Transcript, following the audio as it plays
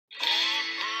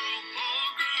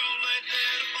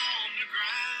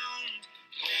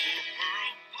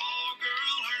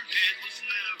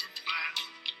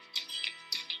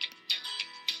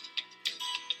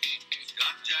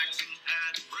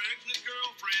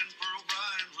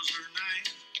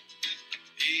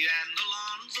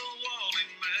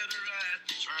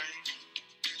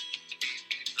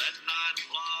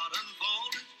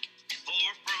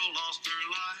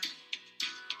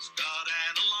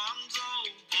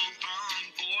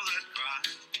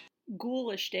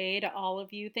ghoulish day to all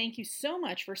of you. Thank you so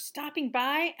much for stopping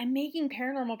by and making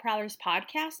Paranormal Prowlers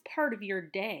podcast part of your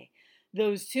day.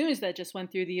 Those tunes that just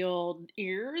went through the old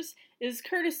ears is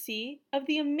courtesy of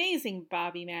the amazing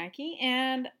Bobby Mackey,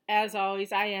 and as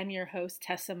always, I am your host,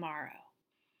 Tessa Morrow.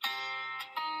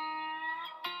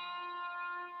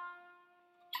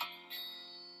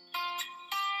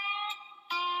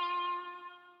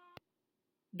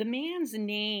 The man's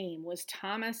name was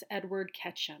Thomas Edward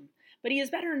Ketchum, but he is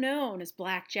better known as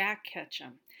Black Jack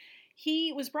Ketchum.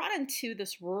 He was brought into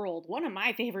this world one of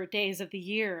my favorite days of the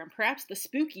year, and perhaps the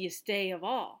spookiest day of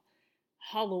all,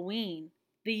 Halloween.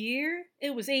 The year,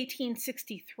 it was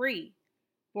 1863.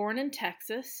 Born in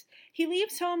Texas, he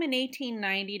leaves home in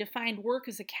 1890 to find work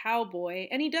as a cowboy,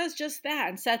 and he does just that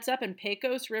and sets up in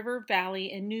Pecos River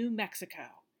Valley in New Mexico.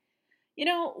 You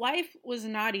know, life was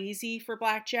not easy for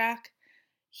Black Jack.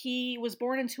 He was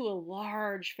born into a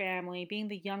large family, being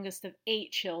the youngest of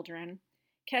 8 children.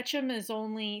 Ketchum is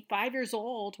only 5 years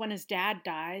old when his dad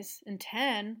dies, and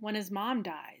 10 when his mom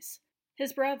dies.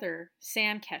 His brother,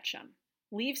 Sam Ketchum,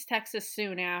 leaves Texas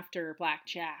soon after Black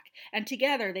Jack, and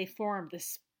together they form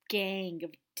this gang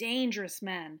of dangerous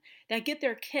men that get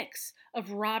their kicks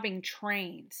of robbing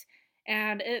trains.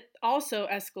 And it also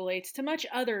escalates to much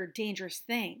other dangerous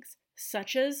things,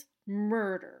 such as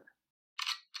murder.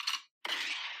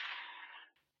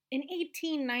 In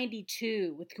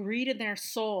 1892, with greed in their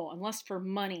soul and lust for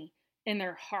money in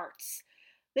their hearts,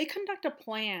 they conduct a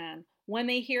plan when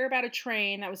they hear about a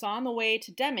train that was on the way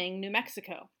to Deming, New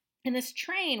Mexico. And this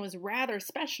train was rather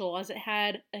special as it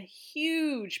had a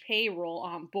huge payroll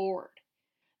on board.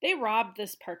 They robbed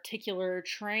this particular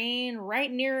train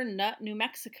right near New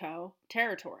Mexico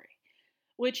territory,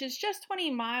 which is just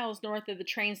 20 miles north of the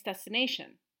train's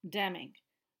destination, Deming.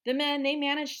 The men, they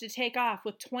managed to take off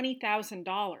with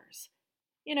 $20,000.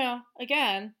 You know,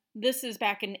 again, this is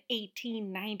back in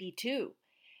 1892.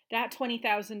 That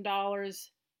 $20,000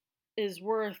 is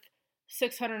worth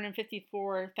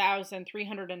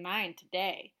 $654,309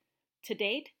 today. To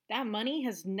date, that money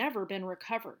has never been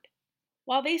recovered.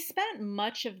 While they spent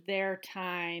much of their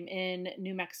time in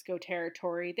New Mexico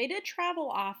territory, they did travel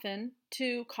often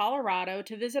to Colorado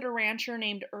to visit a rancher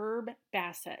named Herb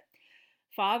Bassett,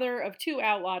 father of 2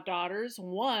 outlaw daughters,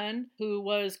 one who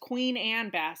was Queen Anne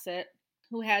Bassett,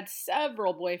 who had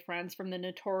several boyfriends from the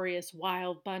notorious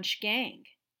Wild Bunch gang.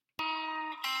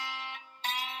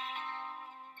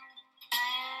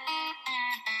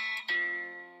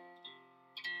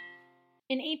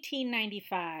 In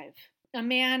 1895, a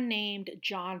man named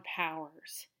John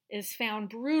Powers is found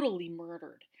brutally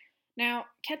murdered. Now,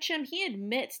 Ketchum, he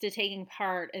admits to taking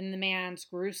part in the man's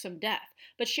gruesome death,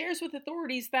 but shares with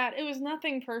authorities that it was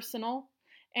nothing personal,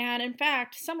 and in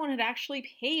fact, someone had actually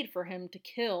paid for him to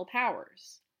kill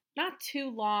Powers. Not too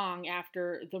long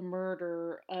after the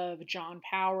murder of John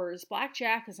Powers, Black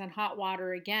Jack is in hot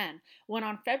water again, when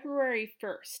on February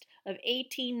 1st of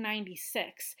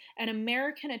 1896, an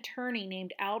American attorney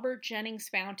named Albert Jennings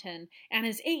Fountain and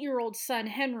his 8-year-old son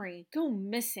Henry go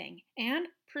missing and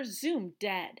presumed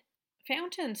dead.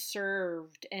 Fountain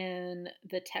served in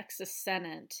the Texas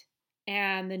Senate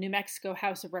and the New Mexico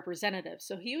House of Representatives,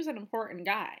 so he was an important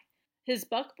guy. His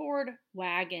buckboard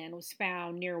wagon was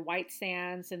found near White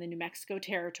Sands in the New Mexico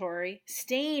territory,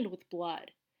 stained with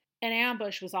blood. An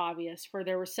ambush was obvious, for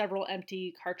there were several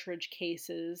empty cartridge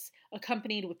cases,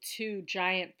 accompanied with 2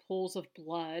 giant pools of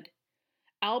blood.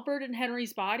 Albert and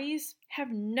Henry's bodies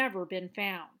have never been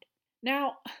found.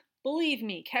 Now, believe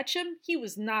me, Ketchum, he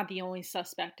was not the only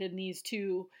suspect in these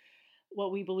 2,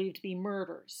 what we believe to be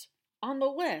murders. On the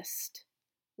list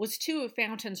was 2 of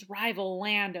Fountain's rival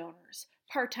landowners,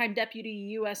 part-time deputy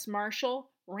U.S. Marshal,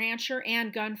 rancher,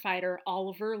 and gunfighter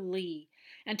Oliver Lee,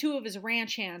 and 2 of his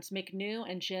ranch hands, McNew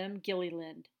and Jim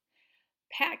Gilliland.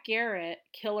 Pat Garrett,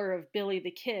 killer of Billy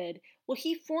the Kid, well,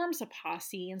 he forms a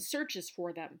posse and searches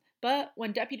for them, but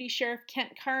when Deputy Sheriff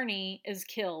Kent Carney is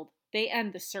killed, they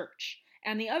end the search.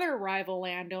 And the other rival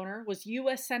landowner was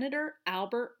U.S. Senator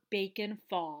Albert Bacon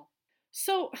Fall.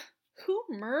 So, who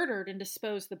murdered and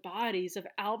disposed the bodies of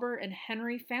Albert and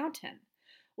Henry Fountain?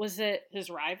 Was it his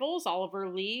rivals, Oliver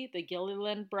Lee, the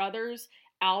Gilliland brothers,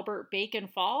 Albert Bacon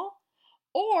Fall?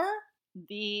 Or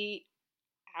the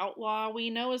outlaw we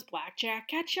know as Black Jack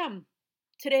Ketchum?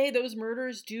 Today, those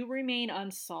murders do remain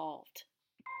unsolved.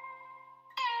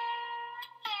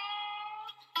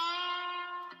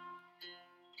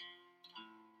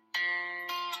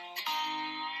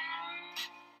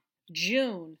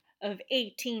 June of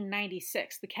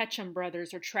 1896, the Ketchum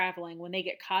brothers are traveling when they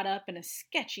get caught up in a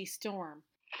sketchy storm.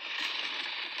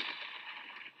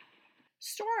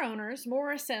 Store owners,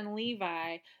 Morris and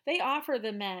Levi, they offer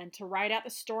the men to ride out the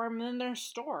storm in their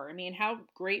store. I mean, how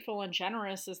grateful and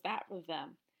generous is that of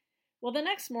them? Well, the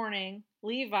next morning,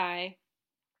 Levi,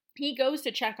 he goes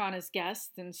to check on his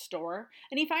guests in store,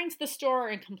 and he finds the store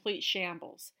in complete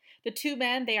shambles. The two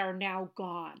men, they are now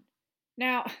gone.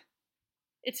 Now,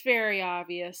 it's very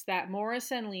obvious that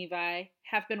Morris and Levi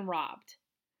have been robbed.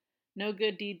 No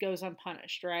good deed goes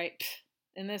unpunished, right?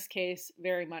 In this case,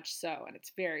 very much so, and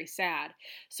it's very sad.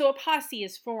 So a posse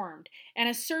is formed, and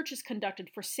a search is conducted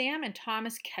for Sam and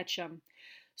Thomas Ketchum.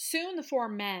 Soon the four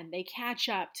men, they catch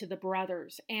up to the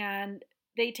brothers, and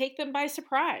they take them by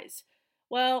surprise.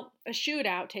 Well, a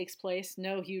shootout takes place,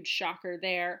 no huge shocker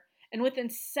there, and within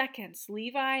seconds,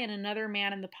 Levi and another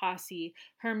man in the posse,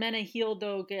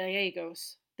 Hermenegildo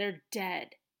Gallegos, they're dead.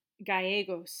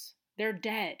 Gallegos, they're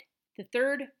dead. The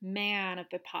third man of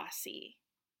the posse,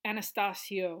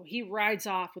 Anastasio, he rides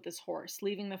off with his horse,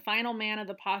 leaving the final man of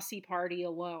the posse party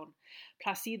alone,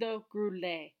 Placido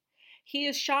Grulé. He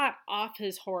is shot off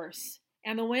his horse,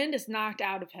 and the wind is knocked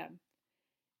out of him.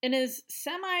 In his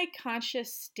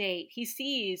semi-conscious state, he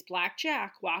sees Black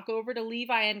Jack walk over to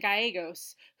Levi and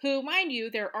Gallegos, who, mind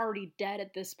you, they're already dead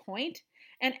at this point,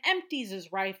 and empties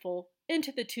his rifle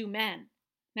into the two men.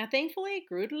 Now, thankfully,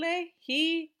 Grulé,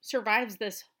 he survives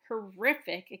this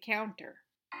horrific encounter.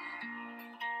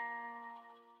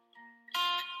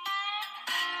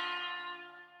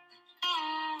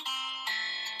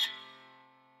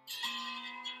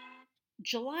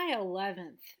 July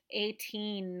 11th,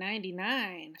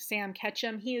 1899, Sam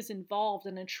Ketchum, he is involved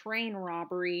in a train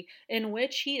robbery in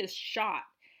which he is shot.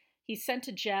 He's sent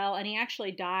to jail and he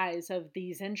actually dies of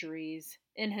these injuries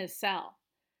in his cell.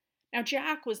 Now,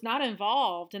 Jack was not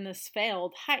involved in this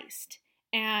failed heist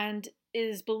and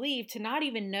is believed to not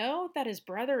even know that his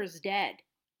brother is dead.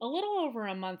 A little over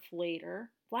a month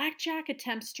later, Black Jack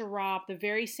attempts to rob the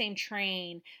very same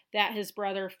train that his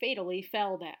brother fatally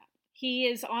fell at. He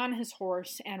is on his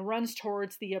horse and runs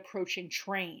towards the approaching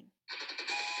train.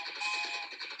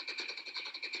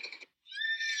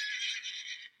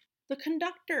 The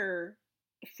conductor,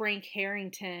 Frank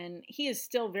Harrington, he is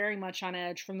still very much on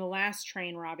edge from the last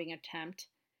train robbing attempt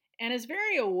and is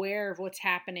very aware of what's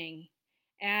happening.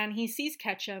 And he sees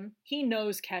Ketchum. He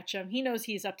knows Ketchum. He knows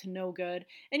he's up to no good.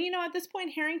 And at this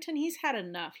point, Harrington, he's had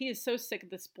enough. He is so sick of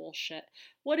this bullshit.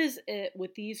 What is it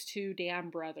with these two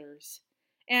damn brothers?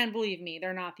 And believe me,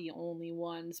 they're not the only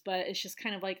ones, but it's just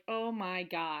kind of like, oh my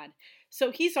God.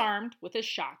 So he's armed with his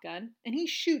shotgun, and he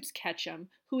shoots Ketchum,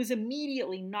 who is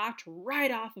immediately knocked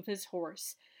right off of his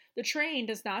horse. The train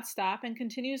does not stop and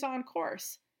continues on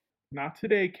course. Not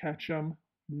today, Ketchum.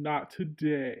 Not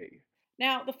today.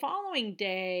 Now, the following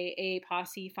day, a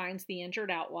posse finds the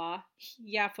injured outlaw.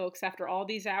 Yeah, folks, after all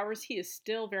these hours, he is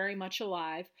still very much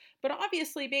alive, but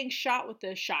obviously being shot with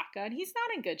the shotgun, he's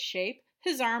not in good shape.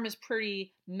 His arm is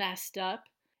pretty messed up,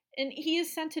 and he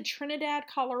is sent to Trinidad,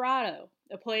 Colorado,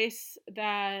 a place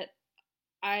that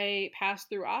I pass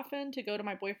through often to go to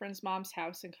my boyfriend's mom's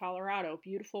house in Colorado.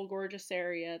 Beautiful, gorgeous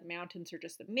area. The mountains are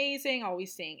just amazing,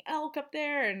 always seeing elk up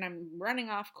there, and I'm running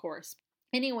off course.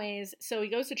 Anyways, so he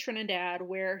goes to Trinidad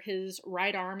where his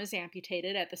right arm is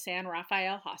amputated at the San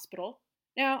Rafael Hospital.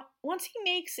 Now, once he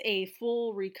makes a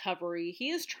full recovery, he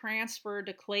is transferred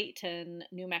to Clayton,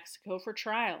 New Mexico for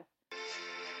trial.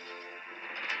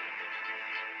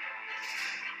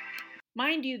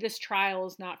 Mind you, this trial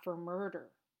is not for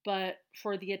murder, but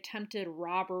for the attempted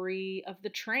robbery of the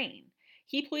train.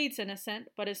 He pleads innocent,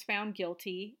 but is found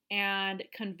guilty and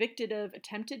convicted of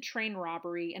attempted train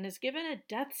robbery and is given a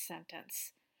death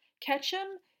sentence.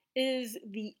 Ketchum is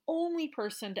the only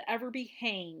person to ever be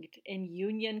hanged in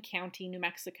Union County, New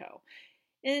Mexico.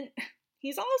 And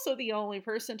he's also the only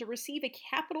person to receive a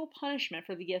capital punishment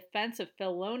for the offense of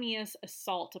felonious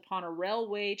assault upon a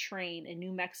railway train in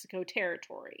New Mexico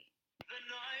territory. The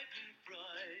night is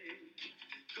bright.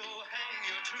 Go hang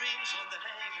your dreams on the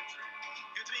hanger tree.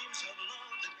 Your dreams of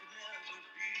love that could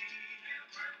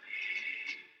never be.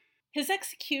 His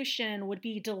execution would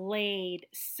be delayed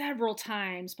several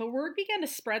times, but word began to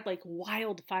spread like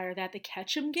wildfire that the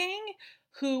Ketchum Gang,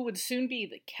 who would soon be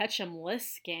the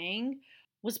Ketchumless Gang,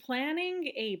 was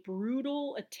planning a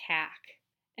brutal attack,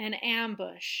 an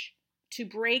ambush, to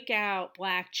break out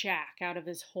Black Jack out of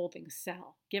his holding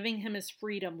cell, giving him his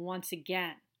freedom once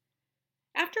again.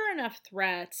 After enough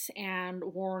threats and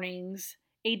warnings,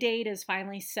 a date is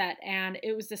finally set, and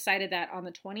it was decided that on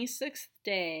the 26th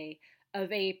day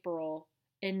of April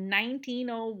in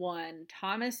 1901,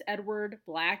 Thomas Edward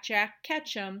Black Jack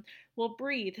Ketchum will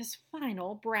breathe his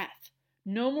final breath.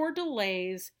 No more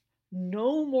delays,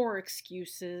 no more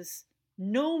excuses,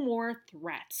 no more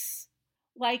threats.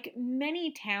 Like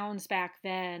many towns back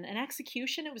then, an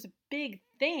execution, it was a big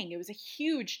thing. It was a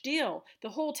huge deal.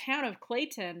 The whole town of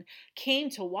Clayton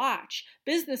came to watch.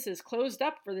 Businesses closed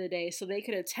up for the day so they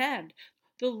could attend.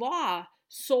 The law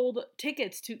sold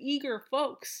tickets to eager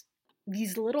folks.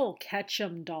 These little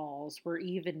Ketchum dolls were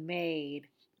even made,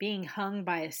 being hung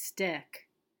by a stick.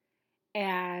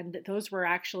 And those were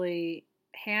actually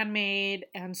handmade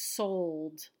and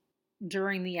sold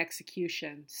during the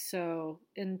execution. So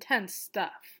intense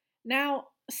stuff. Now,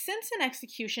 since an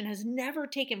execution has never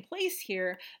taken place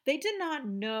here, they did not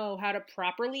know how to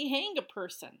properly hang a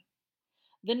person.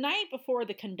 The night before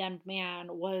the condemned man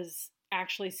was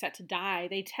actually set to die,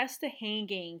 they test the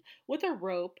hanging with a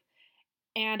rope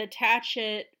and attach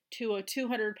it to a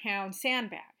 200-pound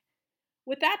sandbag.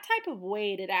 With that type of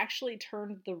weight, it actually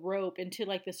turned the rope into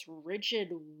like this rigid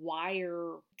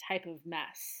wire type of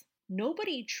mess.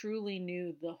 Nobody truly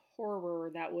knew the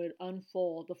horror that would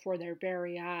unfold before their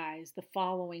very eyes the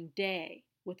following day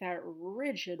with that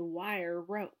rigid wire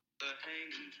rope.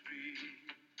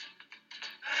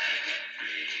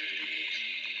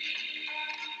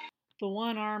 The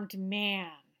one-armed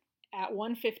man at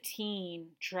 1:15,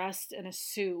 dressed in a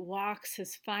suit, walks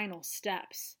his final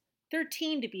steps,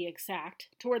 13 to be exact,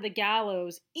 toward the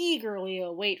gallows, eagerly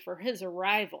await for his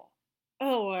arrival.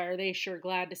 Oh, are they sure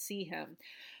glad to see him.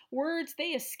 Words,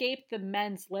 they escaped the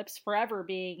men's lips, forever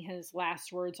being his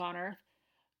last words on earth.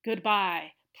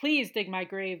 Goodbye. Please dig my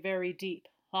grave very deep.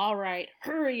 All right,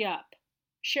 hurry up.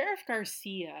 Sheriff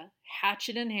Garcia,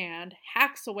 hatchet in hand,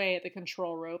 hacks away at the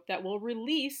control rope that will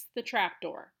release the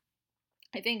trapdoor.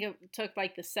 I think it took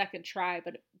like the second try,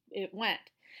 but it went.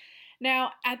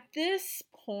 Now, at this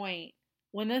point,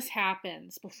 when this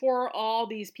happens, before all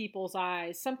these people's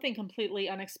eyes, something completely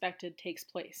unexpected takes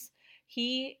place.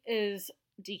 He is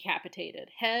decapitated,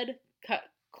 head cut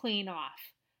clean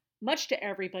off, much to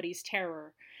everybody's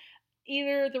terror.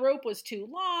 Either the rope was too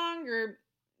long, or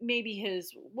maybe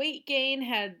his weight gain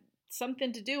had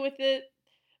something to do with it.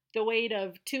 The weight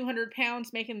of 200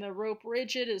 pounds making the rope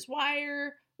rigid as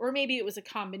wire, or maybe it was a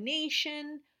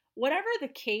combination. Whatever the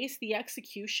case, the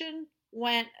execution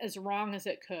went as wrong as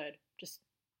it could. Just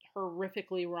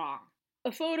horrifically wrong.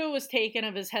 A photo was taken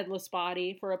of his headless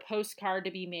body for a postcard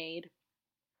to be made.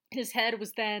 His head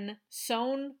was then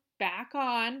sewn back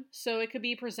on so it could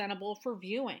be presentable for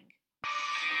viewing.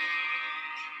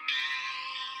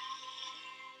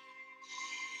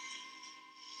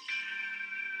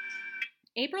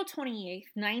 April 28th,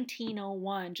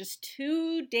 1901, just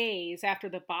 2 days after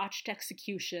the botched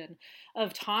execution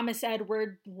of Thomas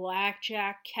Edward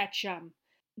Blackjack Ketchum,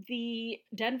 the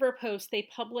Denver Post, they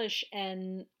publish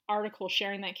an article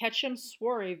sharing that Ketchum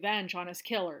swore revenge on his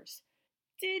killers.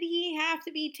 Did he have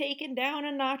to be taken down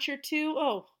a notch or two?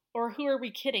 Oh, or who are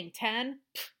we kidding, 10?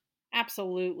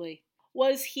 Absolutely.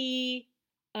 Was he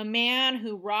a man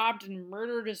who robbed and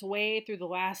murdered his way through the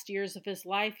last years of his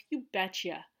life? You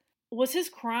betcha. Was his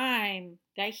crime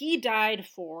that he died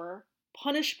for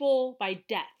punishable by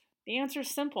death? The answer is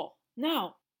simple.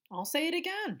 No. I'll say it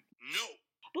again. No.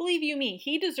 Believe you me,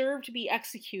 he deserved to be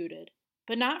executed,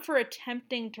 but not for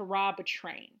attempting to rob a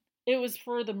train. It was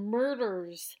for the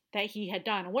murders that he had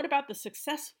done. And what about the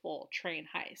successful train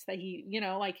heist that he,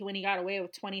 like when he got away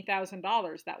with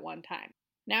 $20,000 that one time?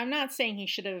 Now, I'm not saying he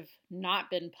should have not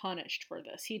been punished for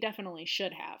this. He definitely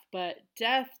should have, but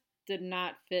death did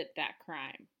not fit that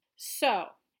crime. So,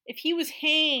 if he was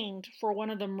hanged for one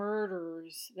of the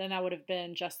murders, then that would have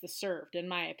been justice served, in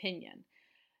my opinion.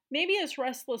 Maybe his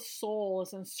restless soul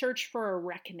is in search for a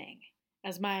reckoning,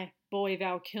 as my boy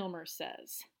Val Kilmer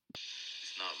says.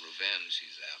 It's not revenge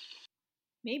he's after.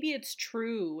 Maybe it's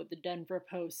true what the Denver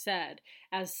Post said,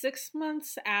 as 6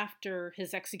 months after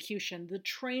his execution, the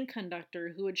train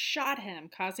conductor who had shot him,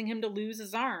 causing him to lose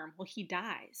his arm, well, he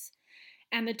dies.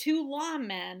 And the 2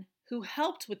 lawmen who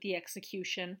helped with the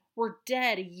execution were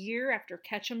dead a year after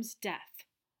Ketchum's death.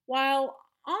 While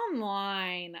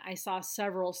online, I saw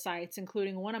several sites,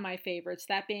 including one of my favorites,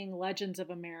 that being Legends of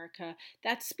America,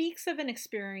 that speaks of an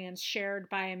experience shared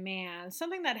by a man,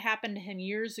 something that happened to him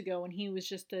years ago when he was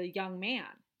just a young man,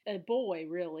 a boy,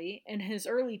 really, in his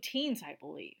early teens, I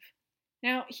believe.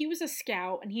 Now, he was a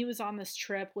scout, and he was on this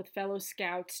trip with fellow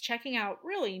scouts checking out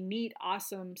really neat,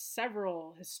 awesome,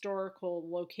 several historical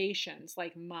locations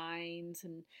like mines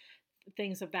and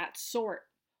things of that sort.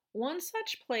 One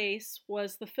such place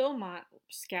was the Philmont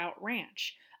Scout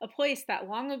Ranch, a place that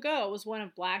long ago was one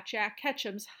of Blackjack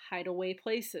Ketchum's hideaway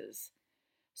places.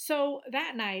 So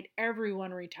that night,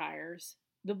 everyone retires.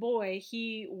 The boy,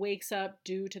 he wakes up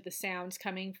due to the sounds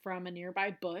coming from a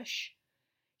nearby bush.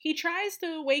 He tries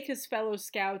to wake his fellow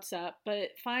scouts up, but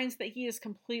finds that he is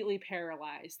completely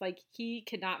paralyzed. Like, he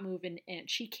cannot move an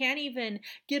inch. He can't even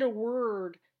get a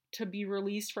word to be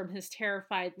released from his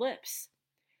terrified lips.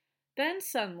 Then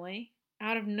suddenly,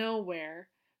 out of nowhere,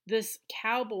 this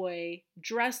cowboy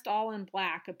dressed all in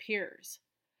black appears.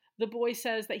 The boy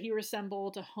says that he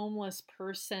resembled a homeless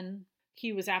person.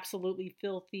 He was absolutely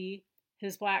filthy.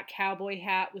 His black cowboy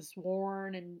hat was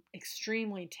worn and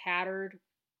extremely tattered.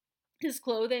 His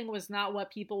clothing was not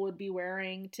what people would be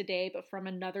wearing today, but from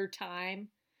another time.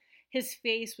 His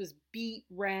face was beet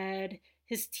red,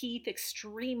 his teeth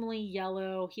extremely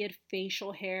yellow, he had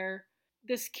facial hair.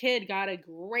 This kid got a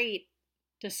great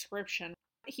description.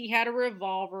 He had a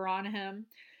revolver on him,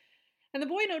 and the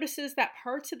boy notices that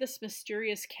parts of this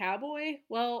mysterious cowboy,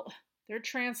 well, they're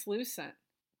translucent.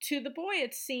 To the boy,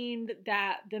 it seemed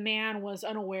that the man was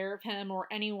unaware of him or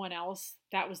anyone else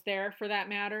that was there for that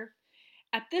matter.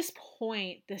 At this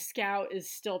point, the scout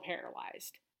is still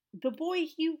paralyzed. The boy,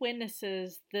 he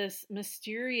witnesses this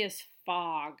mysterious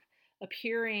fog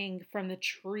appearing from the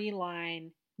tree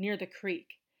line near the creek.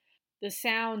 The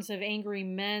sounds of angry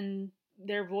men,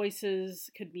 their voices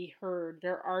could be heard.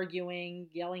 They're arguing,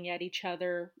 yelling at each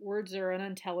other. Words are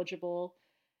unintelligible,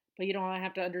 but you don't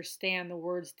have to understand the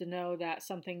words to know that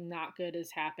something not good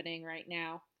is happening right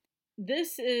now.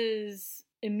 This is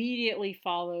immediately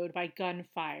followed by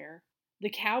gunfire. The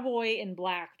cowboy in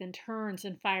black then turns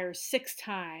and fires 6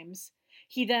 times.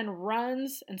 He then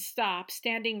runs and stops,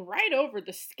 standing right over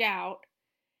the scout,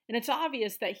 and it's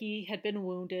obvious that he had been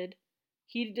wounded.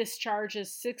 He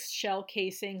discharges 6 shell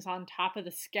casings on top of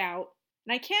the scout,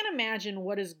 and I can't imagine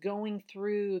what is going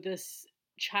through this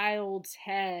child's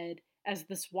head as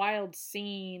this wild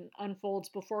scene unfolds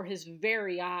before his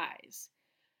very eyes.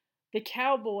 The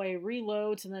cowboy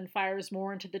reloads and then fires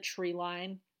more into the tree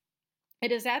line.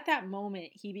 It is at that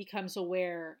moment he becomes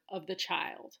aware of the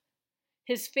child.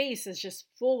 His face is just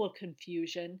full of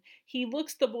confusion. He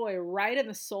looks the boy right in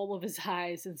the soul of his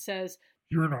eyes and says,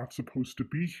 "You're not supposed to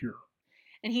be here."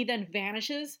 And he then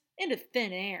vanishes into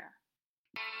thin air.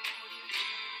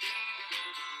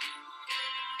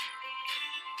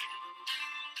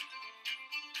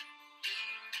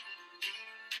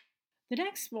 The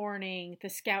next morning, the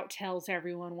scout tells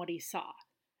everyone what he saw.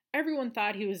 Everyone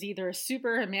thought he was either a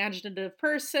super imaginative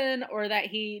person or that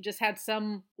he just had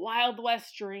some Wild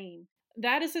West dream.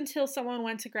 That is until someone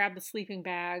went to grab the sleeping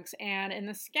bags, and in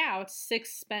the scouts,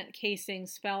 6 spent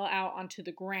casings fell out onto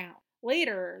the ground.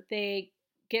 Later, they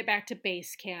get back to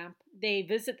base camp. They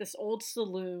visit this old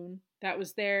saloon that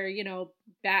was there,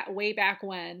 way back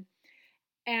when.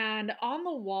 And on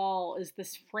the wall is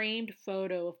this framed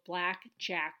photo of Black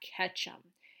Jack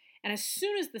Ketchum. And as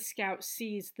soon as the scout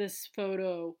sees this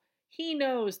photo, he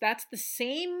knows that's the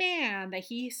same man that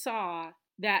he saw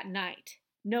that night.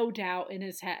 No doubt in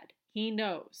his head. He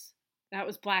knows that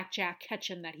was Black Jack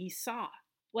Ketchum that he saw.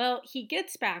 Well, he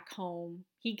gets back home.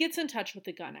 He gets in touch with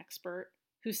the gun expert,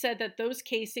 who said that those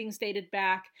casings dated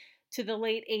back to the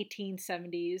late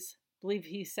 1870s. I believe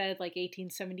he said like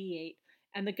 1878.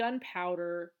 And the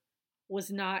gunpowder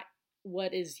was not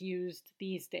what is used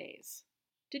these days.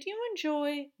 Did you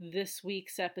enjoy this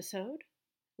week's episode?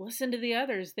 Listen to the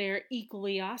others, they're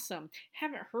equally awesome.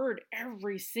 Haven't heard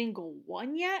every single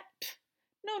one yet? Pfft,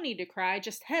 no need to cry,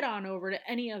 just head on over to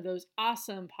any of those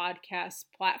awesome podcast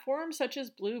platforms such as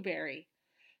Blueberry,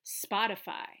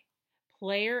 Spotify,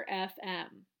 Player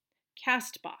FM,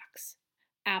 Castbox,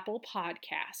 Apple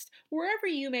Podcast. Wherever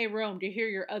you may roam to hear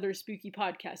your other spooky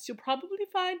podcasts, you'll probably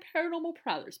find Paranormal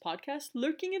Prowlers podcast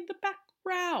lurking in the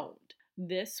background.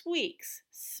 This week's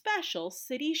special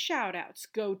city shoutouts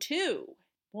go to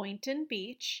Boynton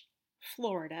Beach,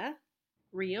 Florida,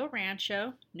 Rio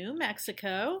Rancho, New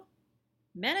Mexico,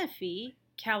 Menifee,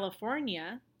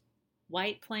 California,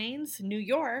 White Plains, New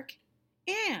York,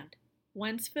 and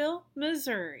Wentzville,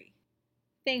 Missouri.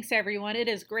 Thanks, everyone. It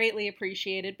is greatly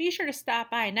appreciated. Be sure to stop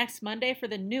by next Monday for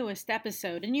the newest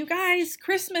episode. And you guys,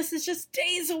 Christmas is just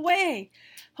days away.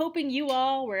 Hoping you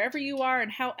all, wherever you are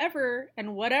and however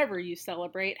and whatever you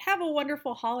celebrate, have a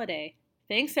wonderful holiday.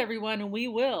 Thanks, everyone, and we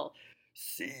will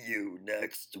see you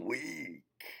next week.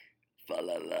 Fa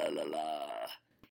la la la la.